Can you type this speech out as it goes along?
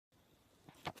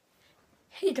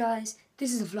Hey guys,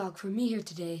 this is a vlog from me here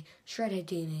today, Shredhead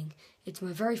Gaming. It's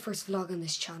my very first vlog on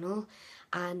this channel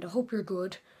and I hope you're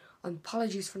good.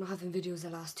 Apologies for not having videos the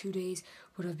last 2 days,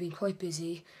 but I've been quite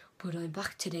busy. But I'm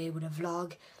back today with a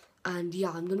vlog and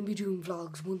yeah, I'm going to be doing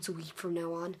vlogs once a week from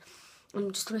now on.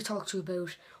 I'm just going to talk to you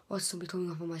about what's going to be coming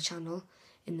up on my channel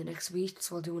in the next week.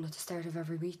 So I'll do one at the start of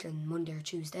every week on Monday or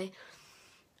Tuesday.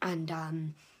 And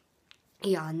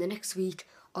yeah, in the next week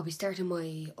I'll be starting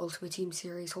my Ultimate Team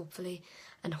series hopefully,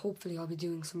 and hopefully I'll be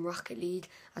doing some Rocket League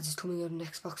as it's coming out on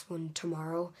Xbox One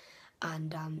tomorrow,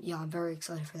 and yeah, I'm very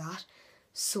excited for that.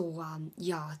 So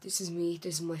yeah, this is me,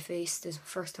 this is my face, this is the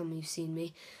first time you've seen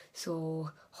me,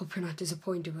 so hope you're not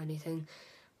disappointed with anything.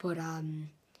 But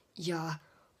yeah,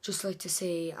 just like to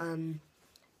say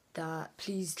that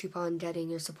please keep on getting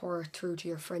your support through to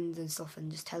your friends and stuff,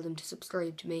 and just tell them to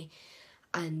subscribe to me.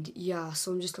 And yeah,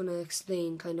 so I'm just going to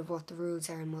explain kind of what the rules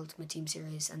are in my Ultimate Team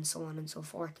series and so on and so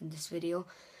forth in this video.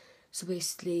 So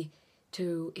basically,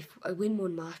 if I win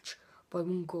one match by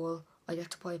one goal, I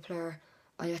get to buy a player,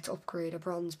 I get to upgrade a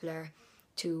bronze player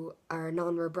to our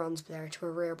non-rare bronze player to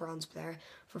a rare bronze player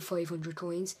for 500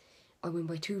 coins. I win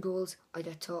by 2 goals, I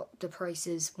get to, the price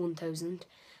is 1,000,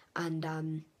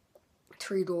 and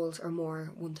 3 goals or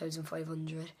more,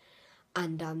 1,500.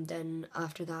 And then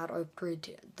after that I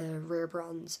upgrade the rare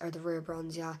bronze,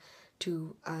 yeah,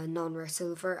 to non-rare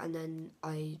silver, and then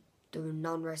I do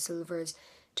non-rare silvers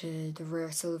to the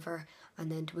rare silver,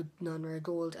 and then to a non-rare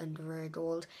gold and the rare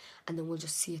gold, and then we'll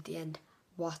just see at the end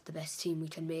what the best team we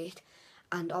can make.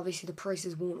 And obviously the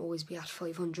prices won't always be at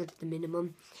 500 at the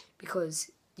minimum,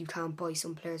 because you can't buy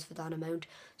some players for that amount,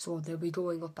 so they'll be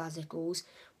going up as it goes,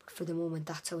 but for the moment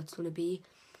that's how it's going to be.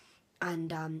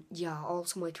 And yeah,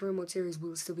 also my career mode series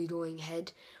will still be going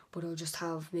ahead, but I'll just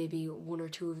have maybe 1 or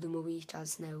 2 of them a week,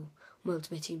 as now my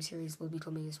Ultimate Team series will be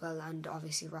coming as well, and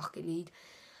obviously Rocket League.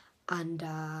 And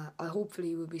I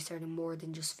hopefully will be starting more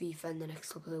than just FIFA in the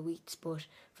next couple of weeks, but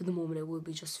for the moment it will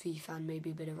be just FIFA and maybe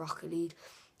a bit of Rocket League,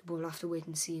 but we'll have to wait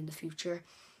and see in the future.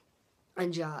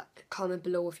 And yeah, comment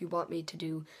below if you want me to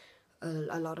do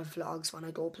a lot of vlogs when I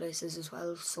go places as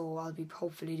well, so I'll be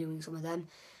hopefully doing some of them.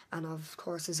 And of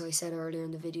course, as I said earlier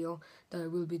in the video, that I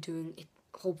will be doing it,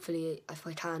 hopefully, if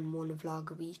I can, one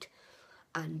vlog a week.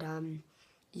 And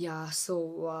yeah,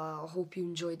 so I hope you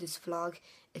enjoyed this vlog.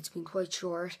 It's been quite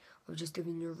short. I've just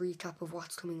given you a recap of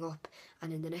what's coming up,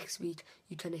 and in the next week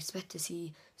you can expect to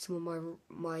see some of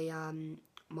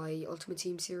my Ultimate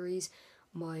Team series,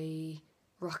 my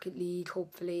Rocket League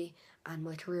hopefully, and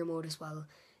my career mode as well.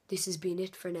 This has been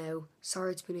it for now.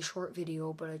 Sorry it's been a short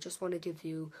video, but I just want to give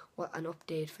you an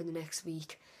update for the next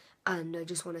week, and I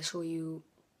just want to show you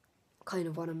kind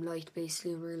of what I'm like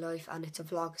basically in real life, and it's a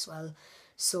vlog as well.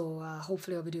 So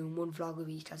hopefully I'll be doing 1 vlog a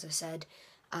week, as I said.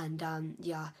 And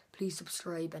yeah, please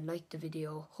subscribe and like the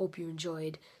video. Hope you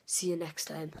enjoyed. See you next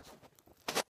time.